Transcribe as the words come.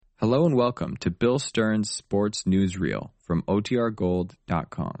Hello and welcome to Bill Stern's Sports Newsreel from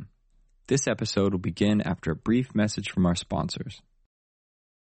OTRGold.com. This episode will begin after a brief message from our sponsors.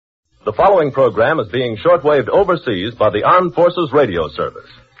 The following program is being shortwaved overseas by the Armed Forces Radio Service.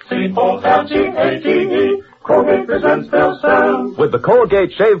 C-O-L-G-A-T-E, Colgate presents Bill Stern. With the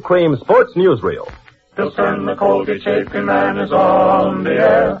Colgate Shave Cream Sports Newsreel. Bill Stern, the Colgate Shave Cream Man, is on the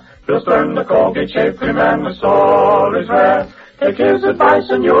air. Bill Stern, the Colgate Shave Cream Man, with stories rare. Take his advice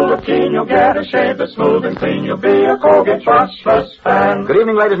and you'll look keen. You'll get a shave that's smooth and clean. You'll be a Colgate brushless fan. Good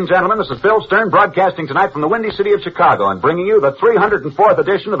evening, ladies and gentlemen. This is Bill Stern broadcasting tonight from the windy city of Chicago and bringing you the 304th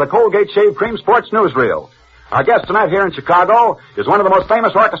edition of the Colgate Shave Cream Sports Newsreel. Our guest tonight here in Chicago is one of the most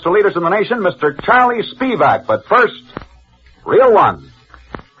famous orchestra leaders in the nation, Mr. Charlie Spivak. But first, Reel 1,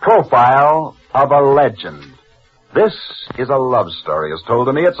 Profile of a Legend. This is a love story, as told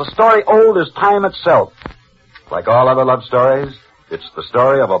to me. It's a story old as time itself. Like all other love stories, it's the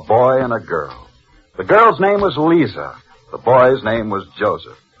story of a boy and a girl. The girl's name was Lisa. The boy's name was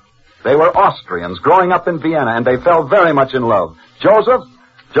Joseph. They were Austrians growing up in Vienna, and they fell very much in love. Joseph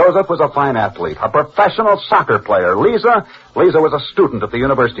was a fine athlete, a professional soccer player. Lisa was a student at the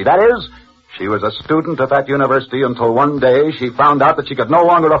university. That is, she was a student at that university until one day she found out that she could no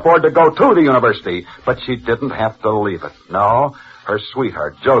longer afford to go to the university. But she didn't have to leave it. No. Her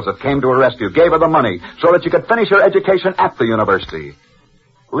sweetheart, Joseph, came to her rescue, gave her the money so that she could finish her education at the university.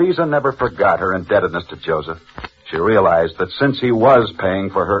 Lisa never forgot her indebtedness to Joseph. She realized that since he was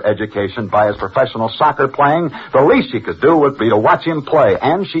paying for her education by his professional soccer playing, the least she could do would be to watch him play,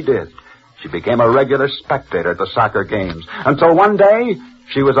 and she did. She became a regular spectator at the soccer games, until one day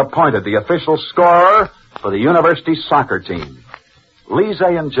she was appointed the official scorer for the university soccer team. Lisa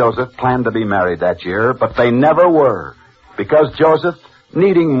and Joseph planned to be married that year, but they never were. Because Joseph,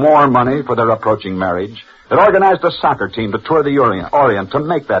 needing more money for their approaching marriage, had organized a soccer team to tour the Orient to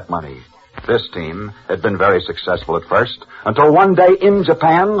make that money. This team had been very successful at first, until one day in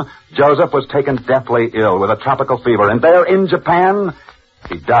Japan, Joseph was taken deathly ill with a tropical fever, and there in Japan,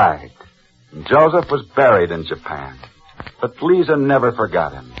 he died. And Joseph was buried in Japan. But Lisa never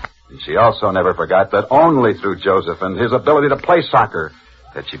forgot him, and she also never forgot that only through Joseph and his ability to play soccer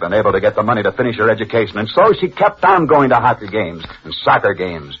had she been able to get the money to finish her education. And so she kept on going to hockey games and soccer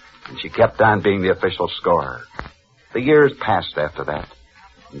games, and she kept on being the official scorer. The years passed after that.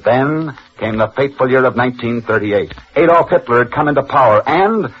 And then came the fateful year of 1938. Adolf Hitler had come into power,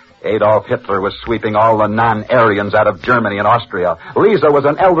 and Adolf Hitler was sweeping all the non-Aryans out of Germany and Austria. Lisa was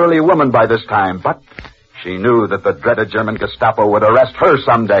an elderly woman by this time, but she knew that the dreaded German Gestapo would arrest her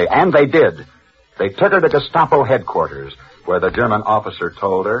someday, and they did. They took her to Gestapo headquarters, where the German officer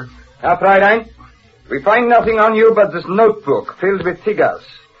told her, Herr Fräulein, we find nothing on you but this notebook filled with figures.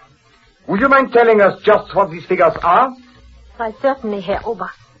 Would you mind telling us just what these figures are? Why, certainly, Herr Ober.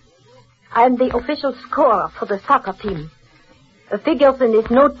 I am the official scorer for the soccer team. The figures in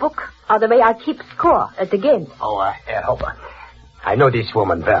this notebook are the way I keep score at the games. Herr Ober, I know this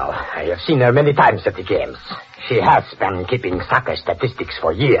woman well. I have seen her many times at the games. She has been keeping soccer statistics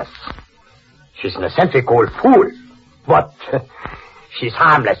for years. She's an eccentric old fool. But she's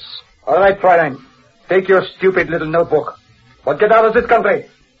harmless. All right, Fräulein. Take your stupid little notebook. But get out of this country.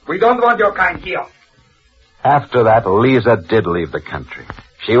 We don't want your kind here. After that, Lisa did leave the country.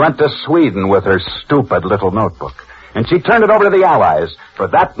 She went to Sweden with her stupid little notebook. And she turned it over to the Allies, for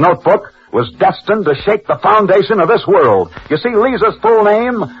that notebook was destined to shake the foundation of this world. You see, Lisa's full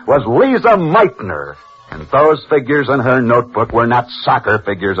name was Lisa Meitner. And those figures in her notebook were not soccer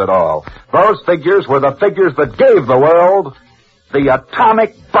figures at all. Those figures were the figures that gave the world the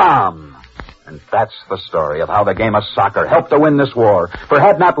atomic bomb. And that's the story of how the game of soccer helped to win this war. For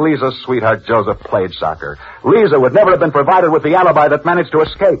had not Lisa's sweetheart Joseph played soccer, Lisa would never have been provided with the alibi that managed to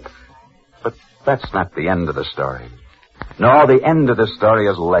escape. But that's not the end of the story. No, the end of the story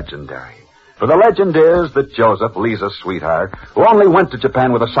is legendary. For the legend is that Joseph, Lisa's sweetheart, who only went to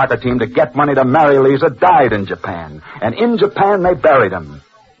Japan with a soccer team to get money to marry Lisa, died in Japan. And in Japan, they buried him.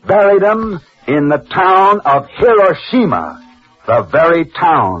 Buried him in the town of Hiroshima, the very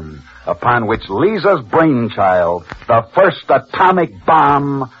town upon which Lisa's brainchild, the first atomic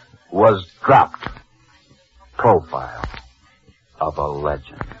bomb, was dropped. Profile of a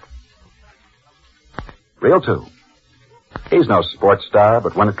legend. Reel 2. He's no sports star,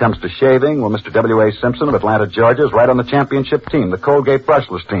 but when it comes to shaving, well, Mr. W.A. Simpson of Atlanta, Georgia, is right on the championship team, the Colgate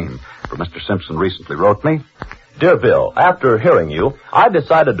brushless team. For Mr. Simpson recently wrote me, Dear Bill, after hearing you, I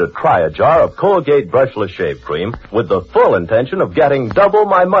decided to try a jar of Colgate brushless shave cream with the full intention of getting double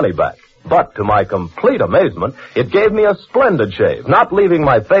my money back. But to my complete amazement, it gave me a splendid shave, not leaving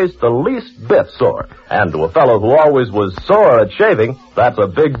my face the least bit sore. And to a fellow who always was sore at shaving, that's a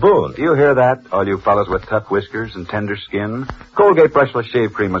big boon. Do you hear that, all you fellas with tough whiskers and tender skin? Colgate Brushless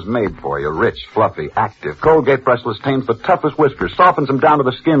Shave Cream was made for you. Rich, fluffy, active. Colgate Brushless tames the toughest whiskers, softens them down to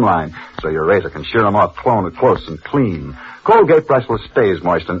the skin line, so your razor can shear them off close and clean. Colgate Brushless stays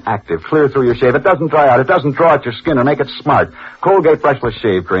moist and active, clear through your shave. It doesn't dry out. It doesn't draw out your skin or make it smart. Colgate Brushless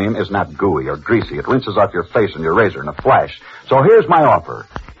Shave Cream is not gooey or greasy. It rinses off your face and your razor in a flash. So here's my offer.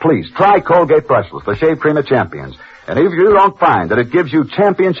 Please, try Colgate Brushless, the shave cream of champions. And if you don't find that it gives you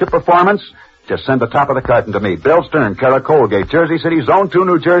championship performance, just send the top of the carton to me, Bill Stern, care of Colgate, Jersey City, Zone 2,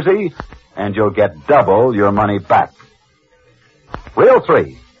 New Jersey, and you'll get double your money back. Reel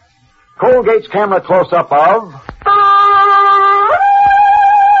 3. Colgate's camera close-up of...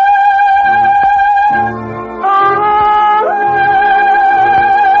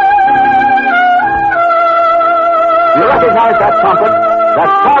 You recognize that trumpet?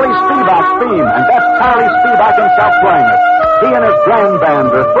 That's Charlie Spivak's theme, and that's Charlie Spivak himself playing it. He and his grand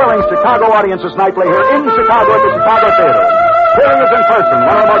band are thrilling Chicago audiences nightly here in Chicago at the Chicago Theater. Here he is in person,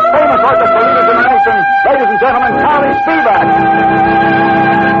 one of the most famous orchestra leaders in the nation. Ladies and gentlemen, Charlie Spivak.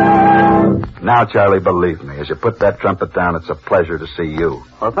 Now, Charlie, believe me, as you put that trumpet down, it's a pleasure to see you.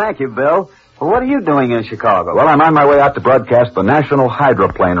 Well, thank you, Bill. Well, what are you doing in Chicago? Well, I'm on my way out to broadcast the National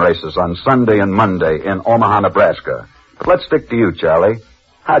Hydroplane races on Sunday and Monday in Omaha, Nebraska. But let's stick to you, Charlie.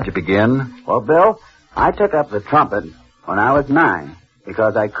 How'd you begin? Well, Bill, I took up the trumpet when I was 9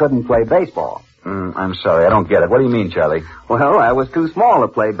 because I couldn't play baseball. I'm sorry, I don't get it. What do you mean, Charlie? Well, I was too small to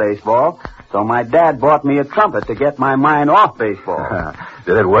play baseball, so my dad bought me a trumpet to get my mind off baseball.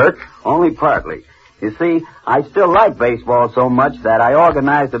 Did it work? Only partly. You see, I still like baseball so much that I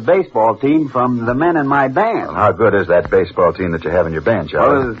organized a baseball team from the men in my band. Well, how good is that baseball team that you have in your band,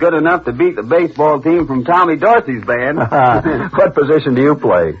 Charlie? Well, it was good enough to beat the baseball team from Tommy Dorsey's band. What position do you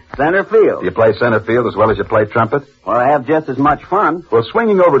play? Center field. You play center field as well as you play trumpet? Well, I have just as much fun. Well,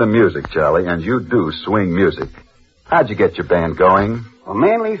 swinging over to music, Charlie, and you do swing music. How'd you get your band going? Well,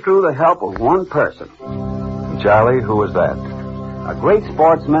 mainly through the help of one person. And Charlie, who was that? A great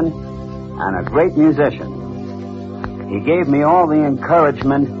sportsman and a great musician. He gave me all the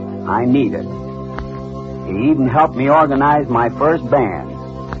encouragement I needed. He even helped me organize my first band.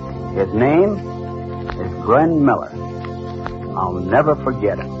 His name is Glenn Miller. I'll never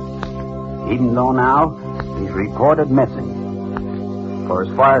forget it. Even though now he's reported missing. For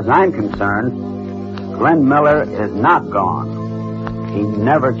as far as I'm concerned, Glenn Miller is not gone. He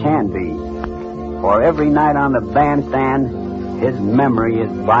never can be. For every night on the bandstand, his memory is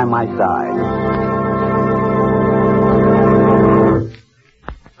by my side.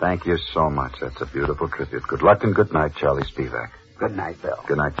 Thank you so much. That's a beautiful tribute. Good luck and good night, Charlie Spivak. Good night, Bill.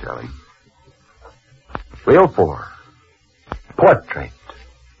 Good night, Charlie. Reel 4. Portrait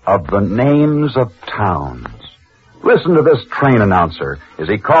of the names of towns. Listen to this train announcer as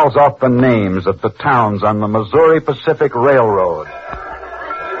he calls off the names of the towns on the Missouri Pacific Railroad.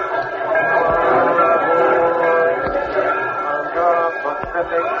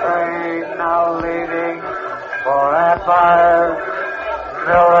 Empire,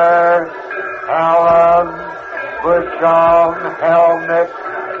 Miller, Allen, Bushong, Helmick,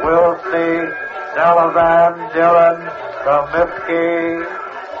 Wilsey, Sullivan, Dillon, Comiskey,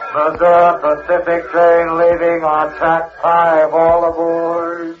 Missouri Pacific train leaving on track 5, all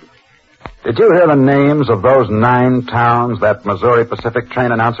aboard. Did you hear the names of those 9 towns that Missouri Pacific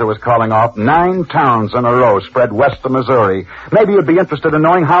train announcer was calling off? 9 towns in a row spread west of Missouri. Maybe you'd be interested in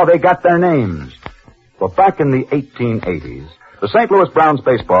knowing how they got their names. Well, back in the 1880s, the St. Louis Browns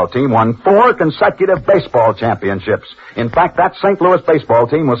baseball team won 4 consecutive baseball championships. In fact, that St. Louis baseball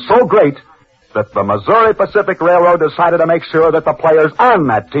team was so great that the Missouri Pacific Railroad decided to make sure that the players on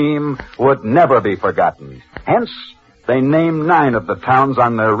that team would never be forgotten. Hence, they named 9 of the towns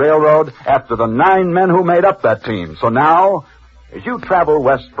on their railroad after the 9 men who made up that team. So now, as you travel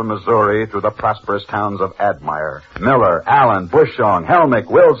west from Missouri through the prosperous towns of Admire, Miller, Allen, Bushong, Helmick,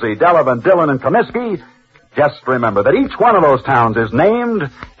 Wilsey, Delavan, Dillon, and Comiskey, just remember that each one of those towns is named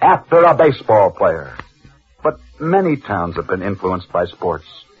after a baseball player. But many towns have been influenced by sports.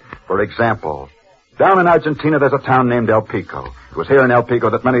 For example, down in Argentina, there's a town named El Pico. It was here in El Pico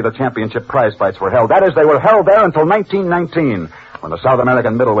that many of the championship prize fights were held. That is, they were held there until 1919, when the South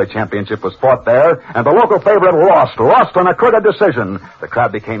American Middleweight Championship was fought there, and the local favorite lost on a crooked decision. The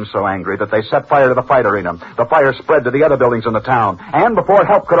crowd became so angry that they set fire to the fight arena. The fire spread to the other buildings in the town, and before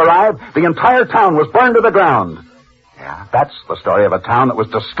help could arrive, the entire town was burned to the ground. Yeah, that's the story of a town that was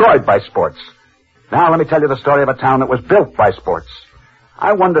destroyed by sports. Now let me tell you the story of a town that was built by sports.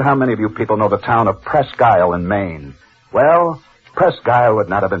 I wonder how many of you people know the town of Presque Isle in Maine. Well, Presque Isle would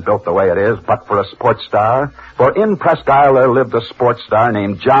not have been built the way it is but for a sports star. For in Presque Isle there lived a sports star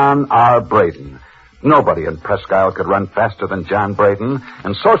named John R. Braden. Nobody in Presque Isle could run faster than John Braden,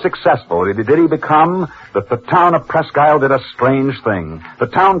 and so successful did he become that the town of Presque Isle did a strange thing. The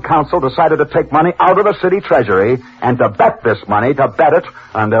town council decided to take money out of the city treasury and to bet this money, to bet it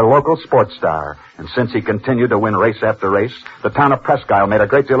on their local sports star. And since he continued to win race after race, the town of Presque Isle made a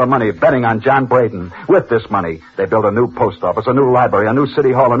great deal of money betting on John Braden. With this money, they built a new post office, a new library, a new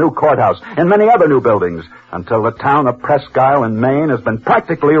city hall, a new courthouse, and many other new buildings, until the town of Presque Isle in Maine has been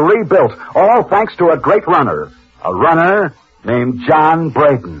practically rebuilt, all thanks to a great runner. A runner named John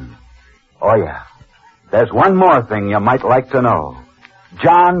Braden. Oh, yeah. There's one more thing you might like to know.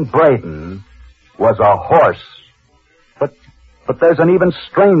 John Braden was a horse. But there's an even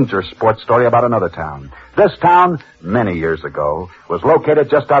stranger sports story about another town. This town, many years ago, was located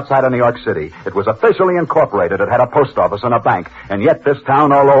just outside of New York City. It was officially incorporated. It had a post office and a bank. And yet this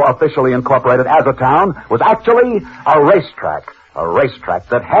town, although officially incorporated as a town, was actually a racetrack. A racetrack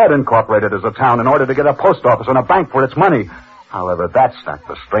that had incorporated as a town in order to get a post office and a bank for its money. However, that's not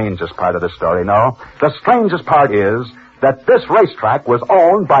the strangest part of the story, no. The strangest part is that this racetrack was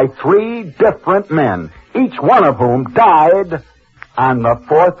owned by 3 different men, each one of whom died on the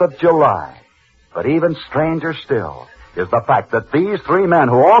 4th of July. But even stranger still is the fact that these 3 men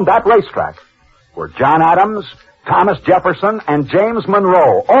who owned that racetrack were John Adams, Thomas Jefferson, and James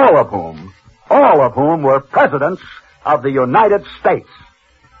Monroe, all of whom were presidents of the United States.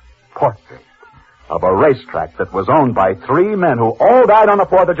 Portrait of a racetrack that was owned by 3 men who all died on the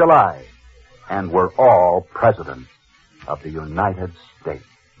 4th of July and were all presidents of the United States.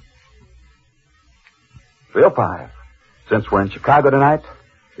 Reel 5. Since we're in Chicago tonight,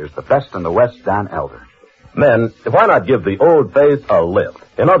 here's the best in the West, Don Elder. Men, why not give the old face a lift?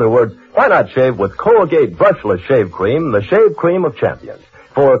 In other words, why not shave with Colgate Brushless Shave Cream, the shave cream of champions?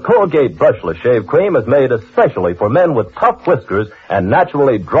 For Colgate Brushless Shave Cream is made especially for men with tough whiskers and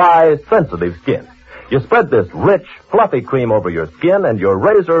naturally dry, sensitive skin. You spread this rich, fluffy cream over your skin, and your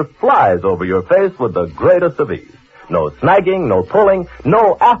razor flies over your face with the greatest of ease. No snagging, no pulling,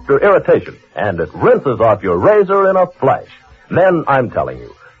 no after irritation, and it rinses off your razor in a flash. Men, I'm telling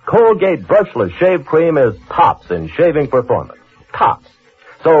you, Colgate Brushless Shave Cream is tops in shaving performance. Tops.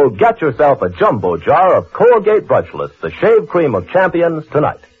 So get yourself a jumbo jar of Colgate Brushless, the shave cream of champions,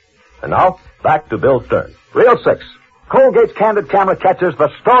 tonight. And now, back to Bill Stern. Reel 6. Colgate's candid camera catches the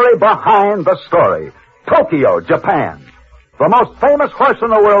story behind the story. Tokyo, Japan. The most famous horse in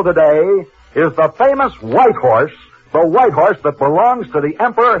the world today is the famous white horse, the white horse that belongs to the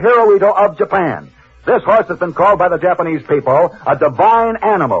Emperor Hirohito of Japan. This horse has been called by the Japanese people a divine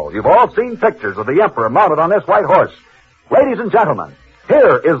animal. You've all seen pictures of the Emperor mounted on this white horse. Ladies and gentlemen,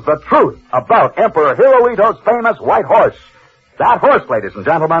 here is the truth about Emperor Hirohito's famous white horse. That horse, ladies and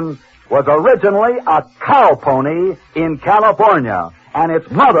gentlemen, was originally a cow pony in California, and its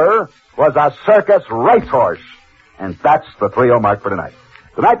mother was a circus racehorse. And that's the 3-0 mark for tonight.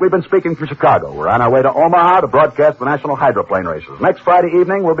 Tonight we've been speaking from Chicago. We're on our way to Omaha to broadcast the National Hydroplane Races. Next Friday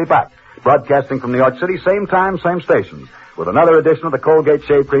evening we'll be back, broadcasting from New York City, same time, same stations, with another edition of the Colgate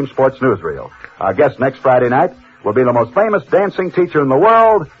Shave Cream Sports Newsreel. Our guest next Friday night will be the most famous dancing teacher in the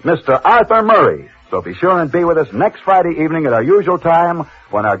world, Mr. Arthur Murray. So be sure and be with us next Friday evening at our usual time,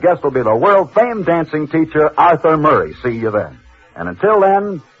 when our guest will be the world-famed dancing teacher, Arthur Murray. See you then. And until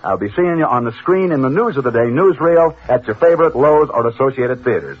then, I'll be seeing you on the screen in the News of the Day newsreel at your favorite Lowe's or Associated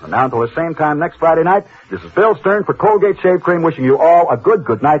Theaters. And now until the same time next Friday night, this is Bill Stern for Colgate Shave Cream, wishing you all a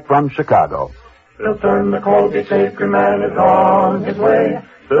good night from Chicago. Bill Stern, the Colgate Shave Cream man, is on his way.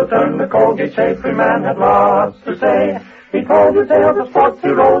 Bill Stern, the Colgate Shave Cream man, had lots to say. He told you tales of sports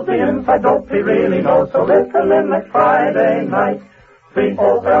heroes, the inside dope he really knows. So listen in next Friday night.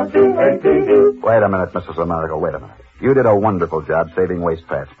 C-O-L-G-A-T-E. Wait a minute, Mrs. America, wait a minute. You did a wonderful job saving waste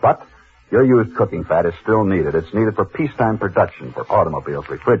fats, but your used cooking fat is still needed. It's needed for peacetime production, for automobiles,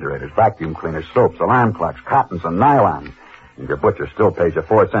 refrigerators, vacuum cleaners, soaps, alarm clocks, cottons, and nylon. And your butcher still pays you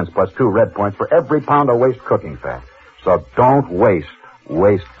 4 cents plus 2 red points for every pound of waste cooking fat. So don't waste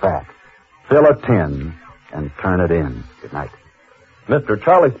fat. Fill a tin and turn it in. Good night. Mr.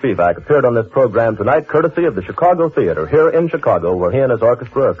 Charlie Spivak appeared on this program tonight courtesy of the Chicago Theater here in Chicago, where he and his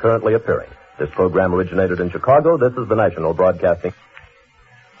orchestra are currently appearing. This program originated in Chicago. This is the National Broadcasting.